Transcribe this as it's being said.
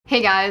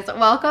Hey guys,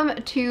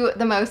 welcome to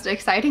the most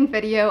exciting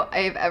video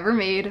I've ever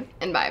made,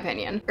 in my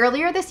opinion.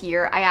 Earlier this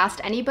year, I asked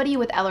anybody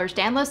with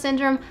Ehlers-Danlos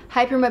Syndrome,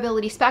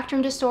 Hypermobility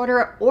Spectrum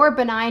Disorder, or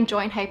Benign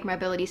Joint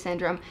Hypermobility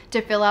Syndrome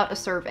to fill out a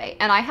survey,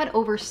 and I had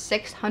over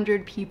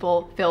 600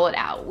 people fill it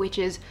out, which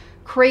is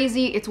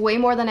crazy. It's way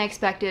more than I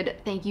expected.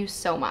 Thank you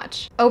so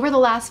much. Over the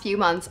last few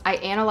months, I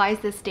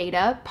analyzed this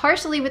data,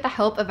 partially with the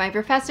help of my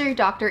professor,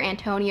 Dr.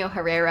 Antonio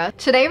Herrera.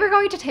 Today, we're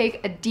going to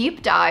take a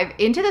deep dive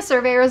into the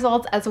survey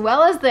results as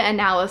well as the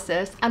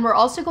analysis, and we're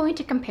also going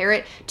to compare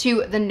it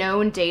to the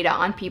known data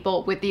on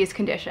people with these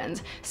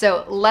conditions.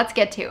 So let's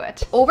get to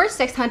it. Over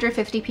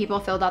 650 people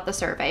filled out the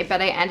survey,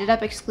 but I ended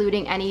up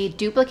excluding any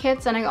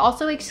duplicates, and I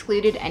also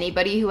excluded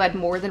anybody who had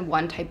more than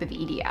one type of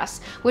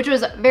EDS, which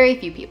was very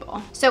few people.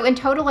 So in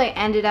total, I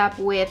ended up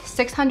with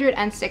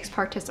 606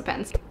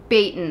 participants.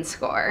 Beighton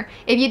Score.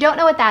 If you don't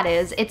know what that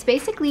is, it's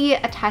basically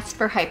a test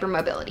for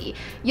hypermobility.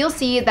 You'll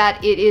see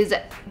that it is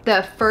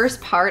the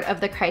first part of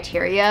the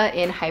criteria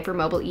in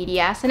hypermobile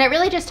EDS, and it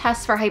really just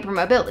tests for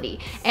hypermobility.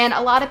 And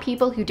a lot of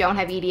people who don't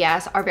have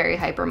EDS are very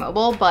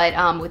hypermobile,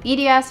 but with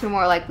EDS, we're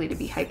more likely to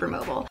be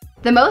hypermobile.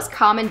 The most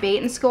common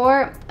Beighton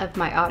score of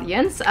my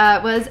audience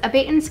was a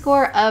Beighton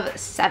score of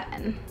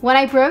 7. When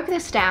I broke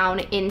this down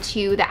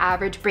into the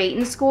average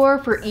Beighton score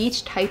for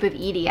each type of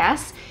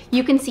EDS,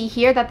 you can see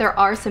here that there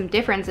are some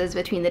differences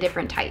between the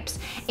different types.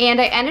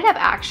 And I ended up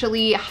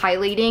actually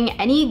highlighting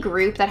any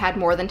group that had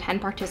more than 10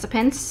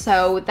 participants.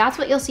 So that's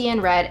what you'll see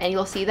in red, and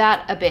you'll see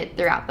that a bit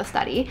throughout the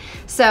study.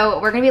 So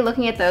we're gonna be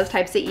looking at those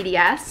types of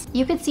EDS.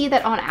 You can see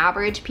that on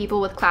average,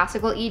 people with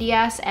classical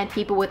EDS and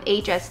people with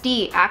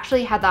HSD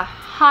actually had the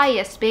highest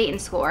Beighton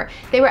score.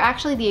 They were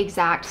actually the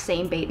exact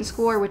same Beighton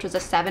score, which was a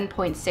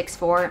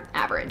 7.64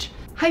 average.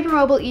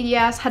 Hypermobile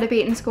EDS had a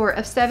Beighton score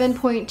of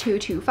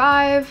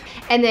 7.225.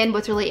 And then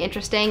what's really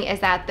interesting is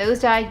that those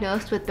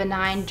diagnosed with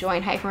benign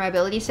joint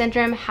hypermobility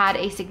syndrome had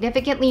a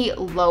significantly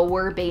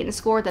lower Beighton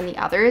score than the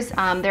others.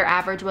 Their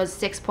average was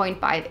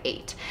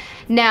 6.58.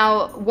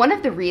 Now, one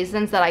of the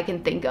reasons that I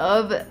can think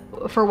of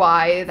for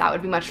why that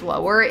would be much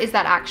lower is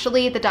that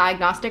actually the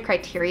diagnostic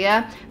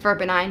criteria for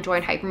benign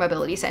joint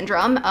hypermobility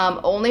syndrome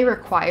only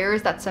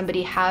requires that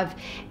somebody have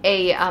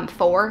a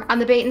 4 on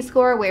the Beighton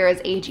score,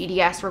 whereas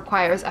HEDS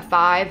requires a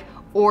 5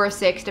 or a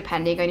 6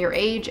 depending on your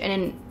age, and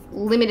in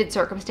limited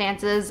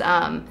circumstances,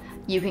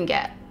 you can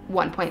get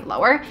 1 point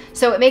lower.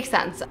 So it makes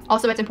sense.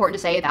 Also, it's important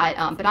to say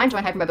that benign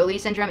joint hypermobility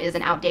syndrome is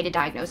an outdated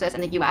diagnosis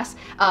in the US.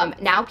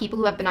 Now people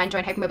who have benign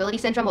joint hypermobility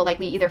syndrome will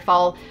likely either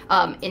fall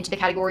into the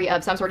category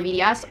of some sort of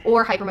EDS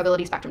or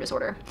hypermobility spectrum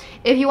disorder.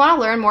 If you want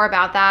to learn more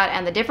about that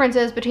and the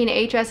differences between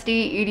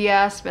HSD,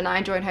 EDS,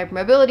 benign joint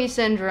hypermobility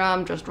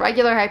syndrome, just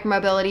regular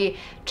hypermobility,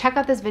 check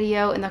out this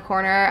video in the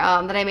corner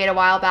that I made a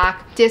while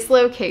back.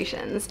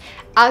 Dislocations.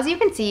 As you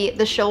can see,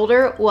 the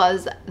shoulder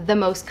was the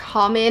most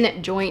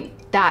common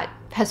joint that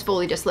has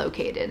fully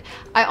dislocated.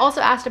 I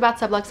also asked about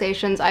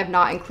subluxations. I've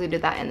not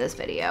included that in this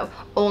video,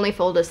 only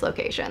full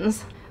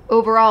dislocations.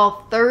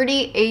 Overall,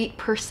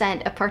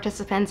 38% of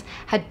participants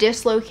had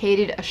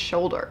dislocated a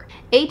shoulder.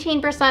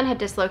 18% had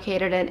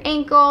dislocated an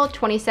ankle,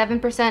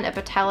 27% a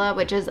patella,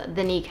 which is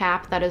the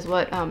kneecap. That is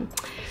what,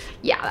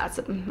 yeah, that's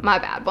my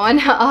bad one.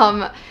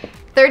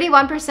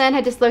 31%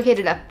 had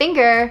dislocated a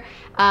finger,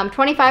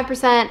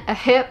 25% a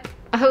hip.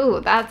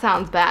 Oh, that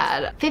sounds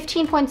bad.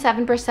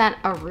 15.7%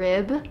 a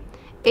rib,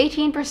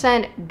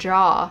 18%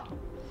 jaw,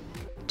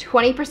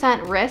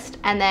 20% wrist,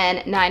 and then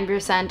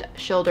 9%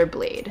 shoulder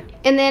blade.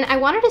 And then I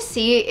wanted to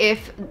see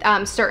if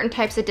certain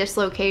types of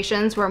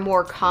dislocations were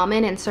more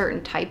common in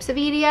certain types of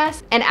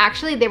EDS, and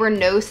actually there were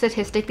no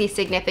statistically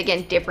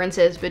significant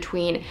differences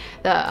between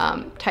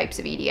the types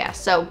of EDS.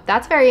 So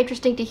that's very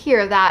interesting to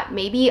hear that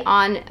maybe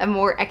on a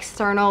more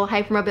external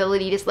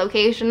hypermobility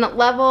dislocation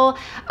level,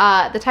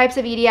 the types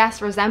of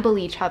EDS resemble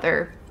each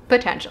other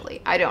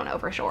potentially. I don't know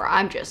for sure.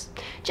 I'm just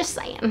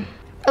saying.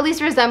 At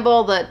least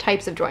resemble the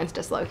types of joints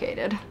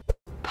dislocated.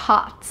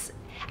 POTS.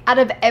 Out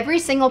of every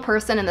single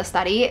person in the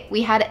study,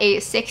 we had a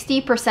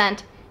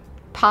 60%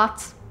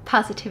 POTS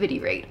positivity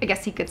rate, I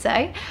guess you could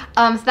say.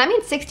 So that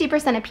means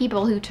 60% of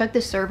people who took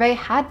the survey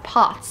had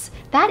POTS.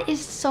 That is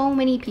so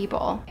many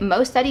people.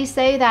 Most studies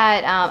say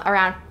that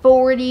around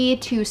 40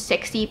 to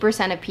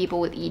 60% of people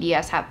with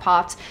EDS have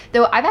POTS,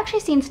 though I've actually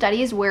seen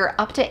studies where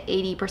up to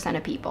 80%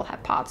 of people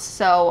have POTS.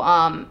 So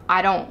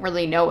I don't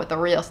really know what the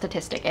real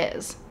statistic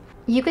is.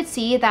 You could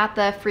see that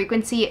the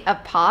frequency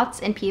of POTS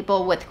in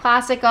people with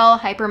classical,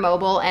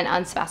 hypermobile, and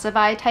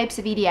unspecified types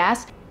of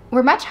EDS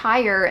were much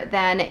higher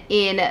than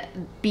in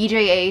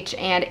BJH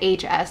and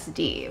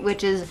HSD,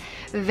 which is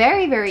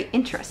very, very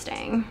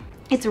interesting.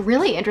 It's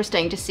really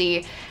interesting to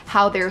see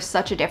how there's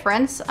such a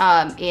difference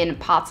in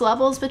POTS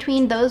levels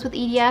between those with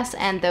EDS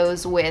and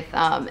those with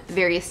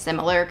very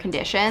similar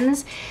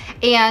conditions.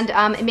 And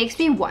it makes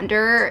me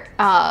wonder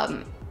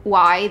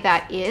why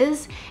that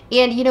is.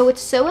 And you know,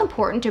 it's so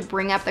important to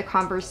bring up the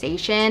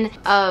conversation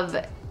of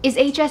Is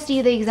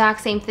HSD the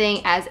exact same thing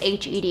as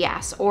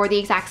hEDS or the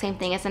exact same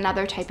thing as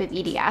another type of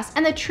EDS?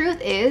 And the truth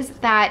is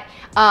that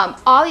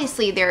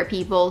obviously there are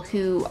people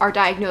who are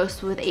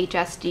diagnosed with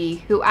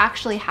HSD who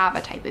actually have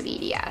a type of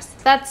EDS.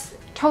 That's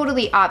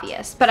totally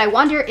obvious, but I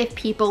wonder if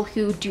people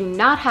who do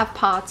not have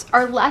POTS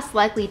are less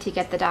likely to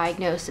get the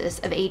diagnosis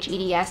of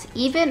hEDS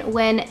even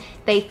when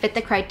they fit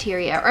the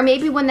criteria, or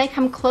maybe when they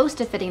come close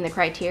to fitting the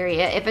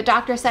criteria. If a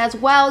doctor says,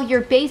 well,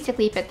 you're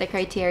basically fit the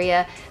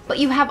criteria, but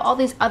you have all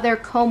these other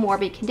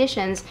comorbid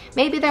conditions,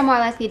 maybe they're more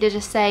likely to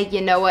just say,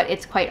 you know what,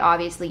 it's quite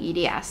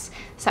obviously EDS.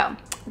 So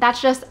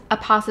that's just a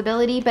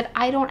possibility, but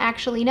I don't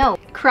actually know.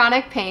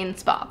 Chronic pain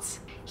spots.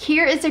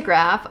 Here is a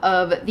graph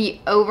of the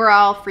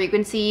overall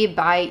frequency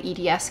by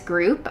EDS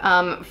group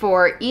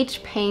for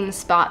each pain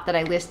spot that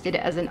I listed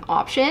as an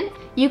option.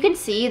 You can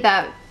see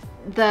that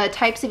the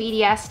types of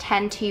EDS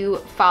tend to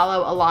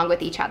follow along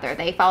with each other.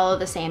 They follow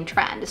the same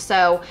trend.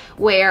 So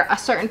where a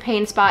certain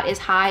pain spot is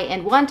high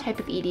in one type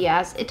of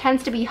EDS, it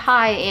tends to be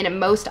high in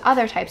most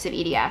other types of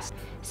EDS.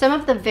 Some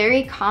of the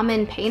very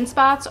common pain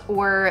spots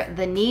were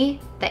the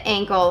knee, the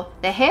ankle,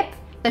 the hip,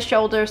 the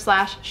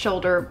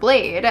shoulder/shoulder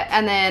blade,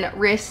 and then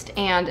wrist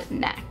and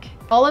neck.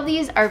 All of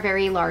these are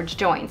very large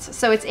joints,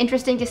 so it's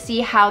interesting to see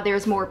how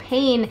there's more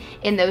pain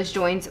in those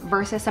joints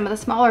versus some of the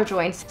smaller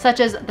joints, such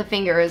as the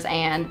fingers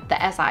and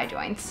the SI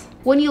joints.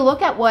 When you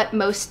look at what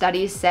most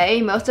studies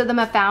say, most of them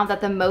have found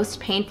that the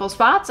most painful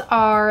spots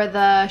are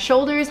the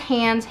shoulders,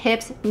 hands,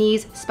 hips,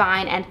 knees,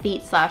 spine, and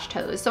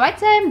feet/toes. So I'd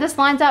say this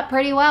lines up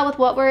pretty well with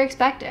what we're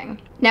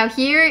expecting. Now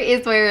here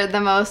is where the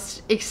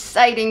most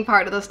exciting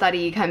part of the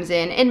study comes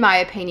in my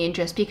opinion,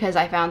 just because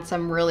I found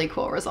some really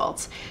cool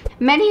results.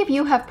 Many of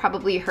you have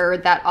probably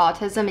heard that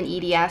autism and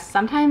EDS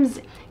sometimes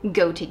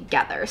go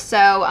together.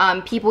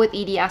 So people with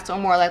EDS are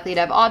more likely to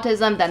have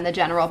autism than the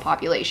general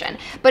population,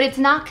 but it's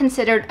not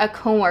considered a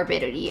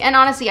comorbidity. And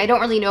honestly, I don't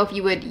really know if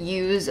you would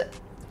use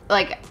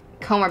like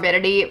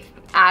comorbidity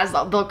as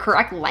the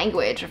correct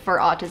language for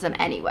autism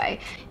anyway.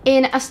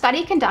 In a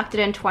study conducted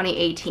in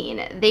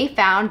 2018, they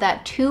found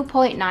that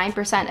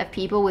 2.9% of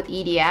people with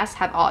EDS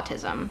have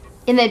autism.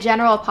 In the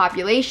general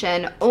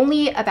population,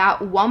 only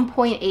about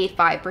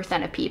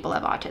 1.85% of people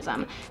have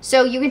autism.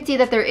 So you can see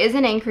that there is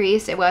an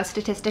increase. It was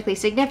statistically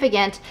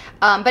significant,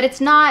 but it's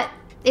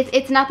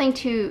nothing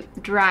too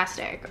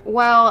drastic.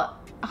 Well,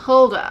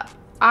 hold up.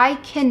 I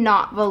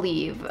cannot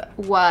believe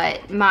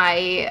what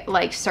my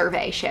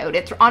survey showed.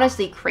 It's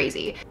honestly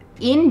crazy.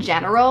 In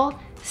general,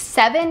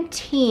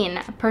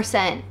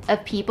 17%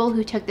 of people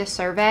who took this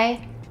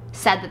survey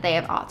said that they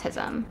have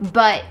autism,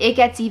 but it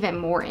gets even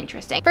more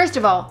interesting. First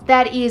of all,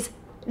 that is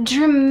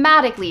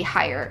dramatically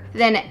higher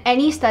than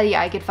any study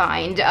I could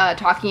find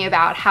talking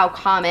about how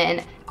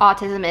common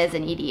autism is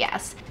in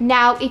EDS.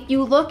 Now, if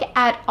you look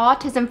at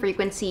autism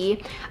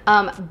frequency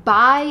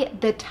by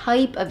the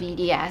type of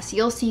EDS,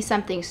 you'll see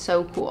something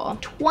so cool.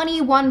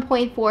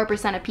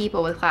 21.4% of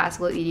people with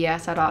classical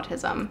EDS had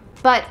autism,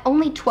 but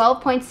only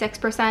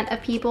 12.6%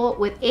 of people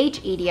with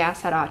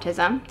hEDS had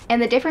autism,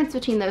 and the difference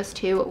between those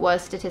two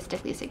was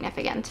statistically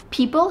significant.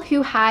 People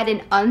who had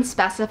an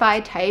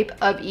unspecified type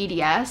of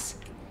EDS,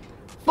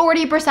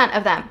 40%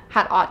 of them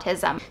had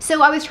autism.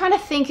 So I was trying to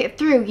think it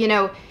through, you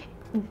know,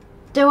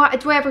 do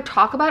I ever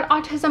talk about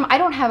autism? I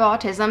don't have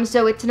autism,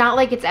 so it's not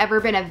like it's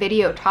ever been a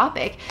video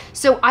topic.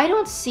 So I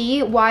don't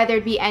see why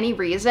there'd be any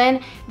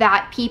reason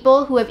that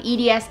people who have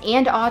EDS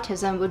and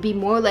autism would be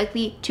more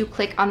likely to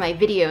click on my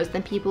videos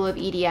than people who have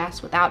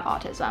EDS without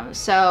autism.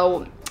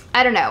 So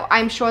I don't know.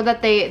 I'm sure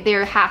that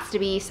there has to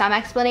be some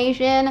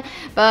explanation,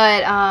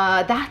 but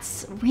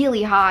that's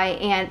really high,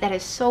 and that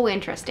is so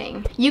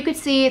interesting. You could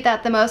see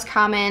that the most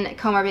common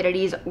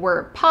comorbidities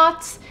were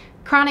POTS,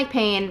 chronic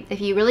pain, if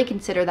you really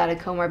consider that a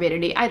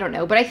comorbidity, I don't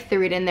know, but I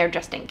threw it in there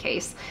just in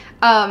case.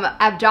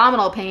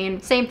 Abdominal pain,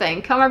 same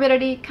thing,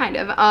 comorbidity, kind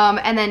of.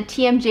 And then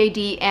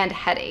TMJD and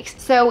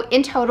headaches. So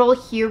in total,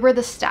 here were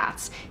the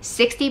stats.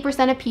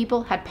 60% of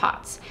people had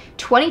POTS,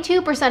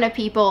 22% of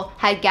people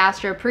had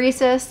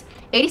gastroparesis,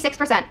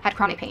 86% had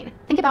chronic pain.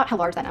 Think about how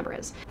large that number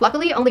is.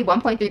 Luckily, only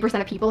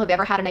 1.3% of people have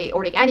ever had an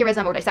aortic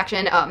aneurysm or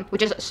dissection,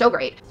 which is so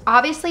great.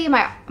 Obviously,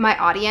 my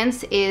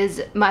audience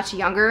is much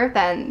younger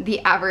than the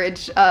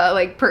average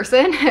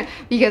person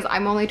because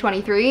I'm only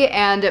 23,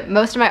 and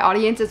most of my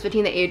audience is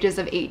between the ages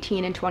of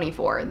 18 and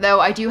 24,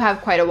 though I do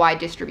have quite a wide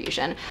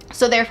distribution.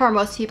 So therefore,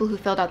 most people who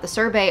filled out the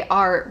survey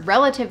are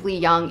relatively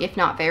young, if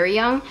not very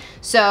young.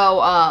 So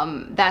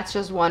that's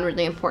just one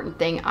really important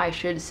thing I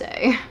should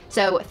say.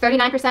 So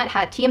 39%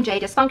 had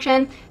TMJ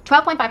dysfunction,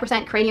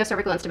 12.5%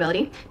 craniocervical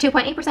instability,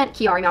 2.8%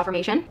 Chiari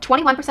malformation,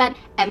 21%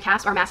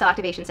 MCAS or mast cell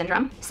activation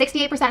syndrome,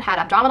 68% had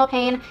abdominal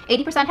pain,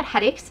 80% had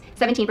headaches,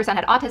 17%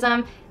 had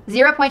autism,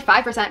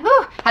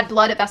 0.5% had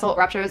blood vessel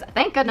ruptures,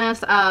 thank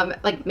goodness,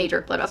 like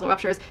major blood vessel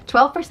ruptures.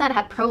 12%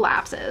 had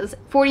prolapses,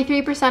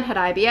 43% had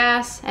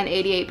IBS, and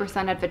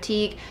 88% had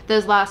fatigue.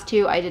 Those last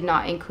two I did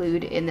not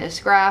include in this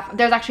graph.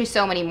 There's actually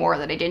so many more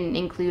that I didn't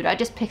include. I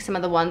just picked some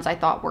of the ones I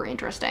thought were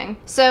interesting.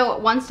 So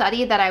one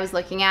study that I was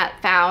looking at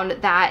found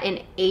that in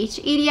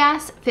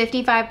hEDS,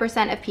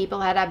 55% of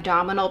people had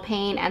abdominal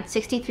pain and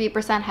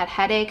 63% had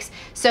headaches.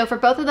 So for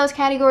both of those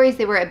categories,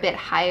 they were a bit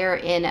higher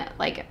in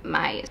like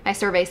my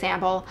survey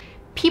sample.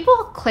 People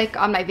click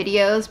on my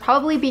videos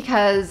probably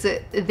because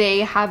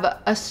they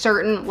have a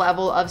certain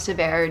level of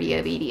severity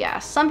of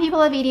EDS. Some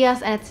people have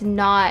EDS and it's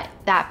not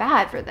that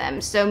bad for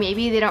them, so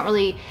maybe they don't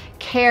really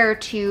care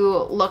to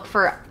look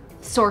for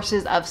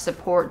sources of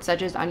support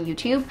such as on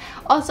YouTube.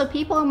 Also,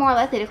 people are more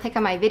likely to click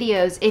on my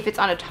videos if it's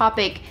on a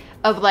topic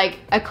of like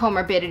a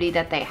comorbidity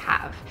that they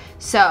have.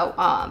 So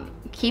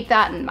keep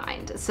that in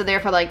mind. So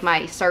therefore, like,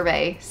 my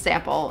survey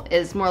sample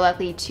is more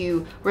likely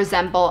to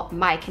resemble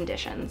my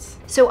conditions.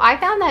 So I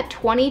found that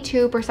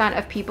 22%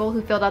 of people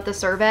who filled out the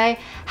survey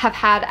have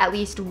had at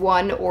least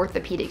one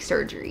orthopedic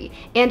surgery.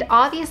 And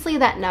obviously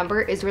that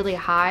number is really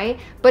high,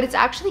 but it's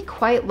actually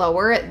quite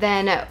lower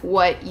than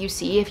what you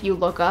see if you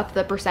look up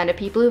the percent of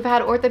people who've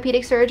had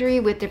orthopedic surgery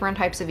with different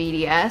types of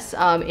EDS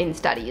in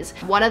studies.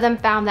 One of them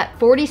found that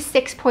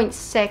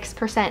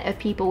 46.6% of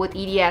people with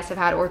EDS have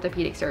had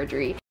orthopedic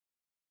surgery.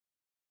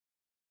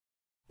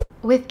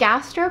 With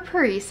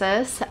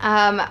gastroparesis,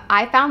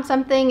 I found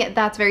something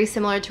that's very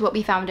similar to what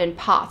we found in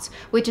POTS,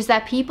 which is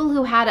that people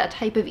who had a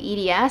type of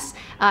EDS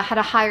had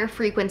a higher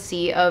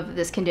frequency of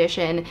this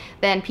condition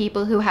than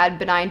people who had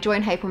benign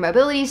joint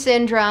hypermobility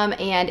syndrome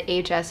and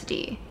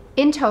HSD.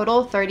 In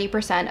total,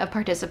 30% of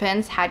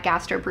participants had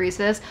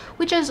gastroparesis,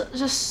 which is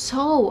just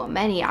so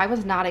many. I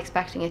was not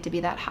expecting it to be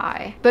that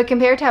high. But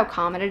compared to how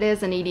common it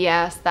is in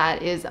EDS,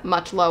 that is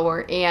much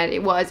lower, and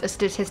it was a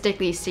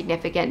statistically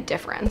significant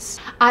difference.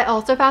 I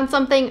also found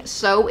something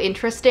so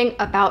interesting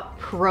about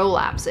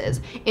prolapses.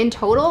 In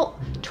total,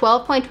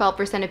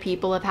 12.12% of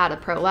people have had a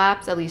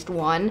prolapse, at least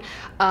one,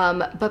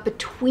 but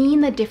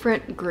between the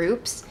different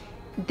groups,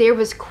 there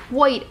was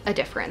quite a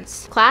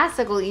difference.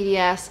 Classical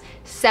EDS,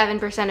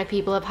 7% of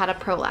people have had a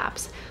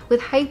prolapse.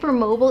 With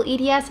hypermobile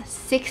EDS,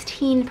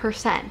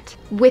 16%.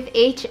 With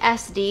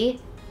HSD,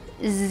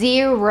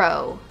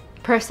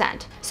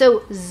 0%.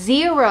 So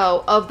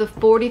 0 of the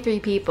 43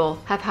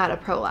 people have had a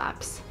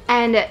prolapse.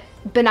 And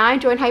benign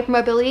joint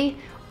hypermobility,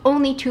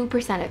 only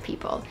 2% of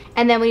people.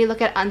 And then when you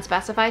look at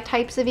unspecified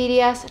types of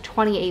EDS,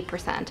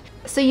 28%.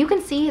 So you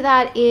can see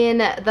that in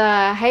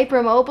the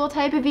hypermobile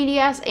type of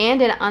EDS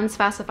and in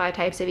unspecified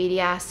types of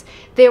EDS,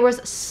 there was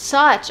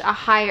such a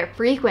higher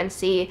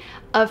frequency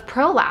of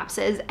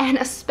prolapses, and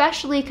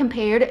especially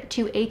compared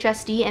to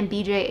HSD and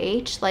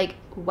BJH, like,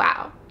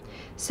 wow.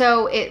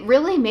 So it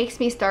really makes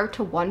me start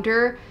to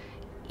wonder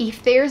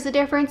if there's a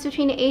difference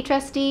between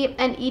HSD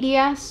and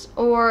EDS,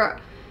 or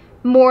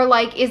more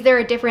like, is there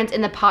a difference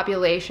in the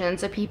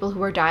populations of people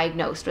who are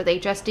diagnosed with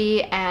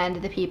HSD and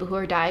the people who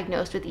are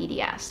diagnosed with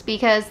EDS?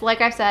 Because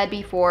like I've said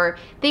before,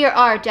 there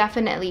are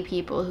definitely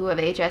people who have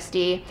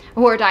HSD,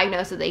 who are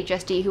diagnosed with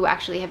HSD, who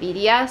actually have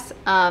EDS,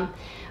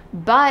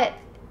 but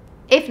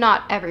if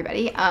not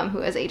everybody who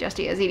has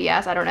HSD has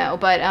EDS, I don't know,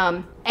 but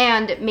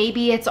and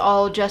maybe it's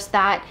all just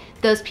that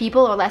those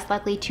people are less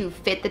likely to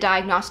fit the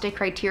diagnostic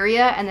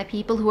criteria, and the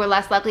people who are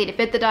less likely to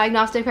fit the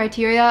diagnostic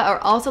criteria are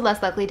also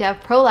less likely to have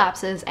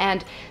prolapses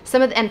and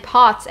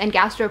POTS and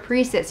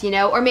gastroparesis, you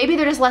know, or maybe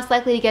they're just less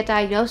likely to get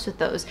diagnosed with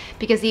those,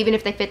 because even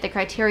if they fit the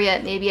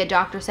criteria, maybe a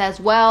doctor says,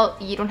 well,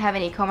 you don't have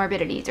any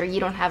comorbidities, or you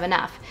don't have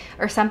enough,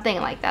 or something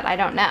like that. I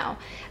don't know.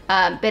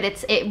 But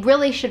it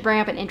really should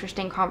bring up an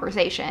interesting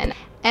conversation.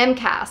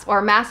 MCAS,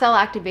 or mast cell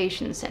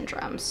activation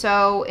syndrome.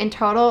 So in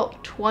total,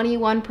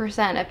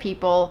 21% of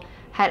people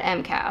had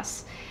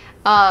MCAS.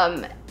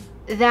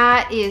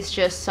 That is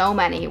just so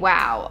many,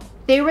 wow.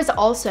 There was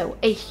also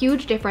a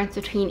huge difference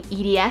between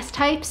EDS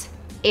types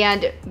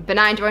and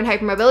benign joint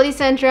hypermobility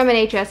syndrome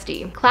and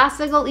HSD.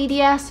 Classical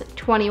EDS,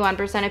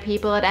 21% of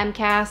people had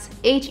MCAS.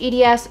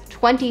 HEDS,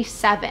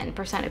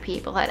 27% of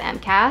people had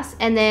MCAS.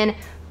 And then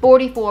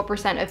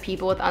 44% of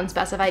people with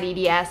unspecified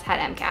EDS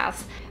had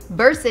MCAS,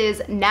 versus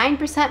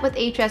 9% with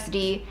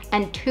HSD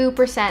and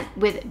 2%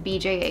 with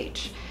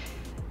BJH.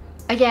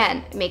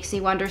 Again, it makes me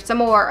wonder some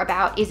more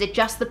about, is it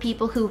just the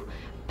people who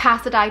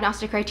pass the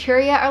diagnostic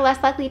criteria are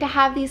less likely to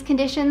have these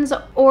conditions,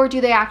 or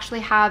do they actually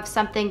have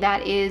something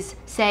that is,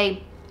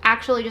 say,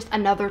 actually just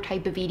another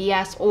type of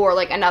EDS, or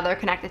like another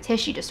connective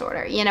tissue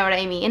disorder, you know what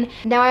I mean?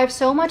 Now I have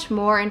so much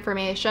more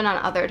information on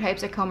other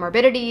types of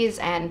comorbidities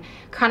and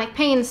chronic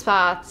pain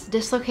spots,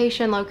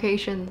 dislocation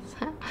locations,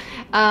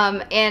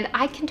 and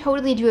I can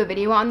totally do a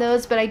video on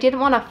those, but I didn't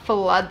want to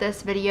flood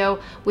this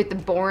video with the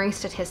boring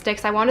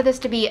statistics. I wanted this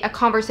to be a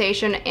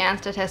conversation and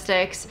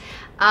statistics.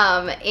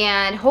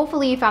 And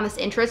hopefully you found this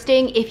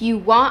interesting. If you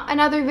want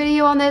another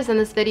video on this and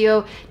this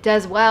video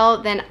does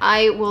well, then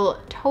I will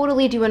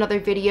totally do another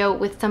video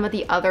with some of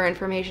the other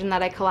information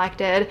that I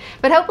collected.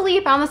 But hopefully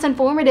you found this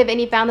informative and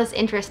you found this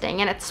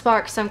interesting, and it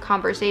sparked some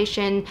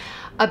conversation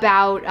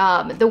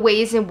about the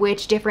ways in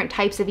which different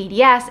types of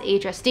EDS,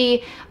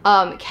 HSD,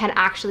 can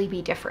actually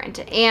be different.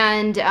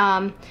 And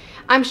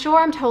I'm sure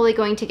I'm totally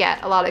going to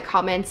get a lot of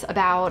comments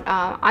about,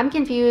 I'm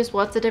confused,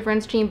 what's the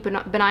difference between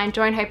benign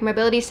joint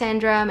hypermobility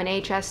syndrome and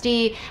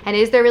HSD, and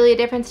is there really a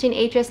difference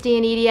between HSD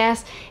and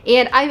EDS?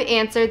 And I've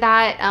answered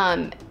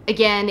that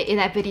again in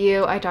that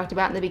video I talked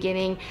about in the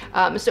beginning.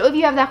 So if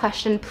you have that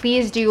question,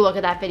 please do look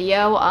at that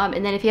video,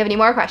 and then if you have any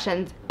more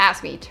questions,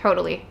 ask me.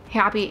 Totally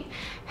happy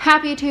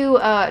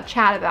to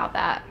chat about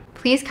that.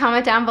 Please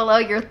comment down below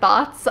your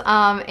thoughts,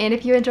 and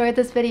if you enjoyed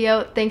this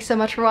video, thanks so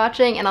much for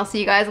watching, and I'll see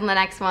you guys on the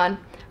next one.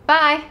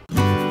 Bye!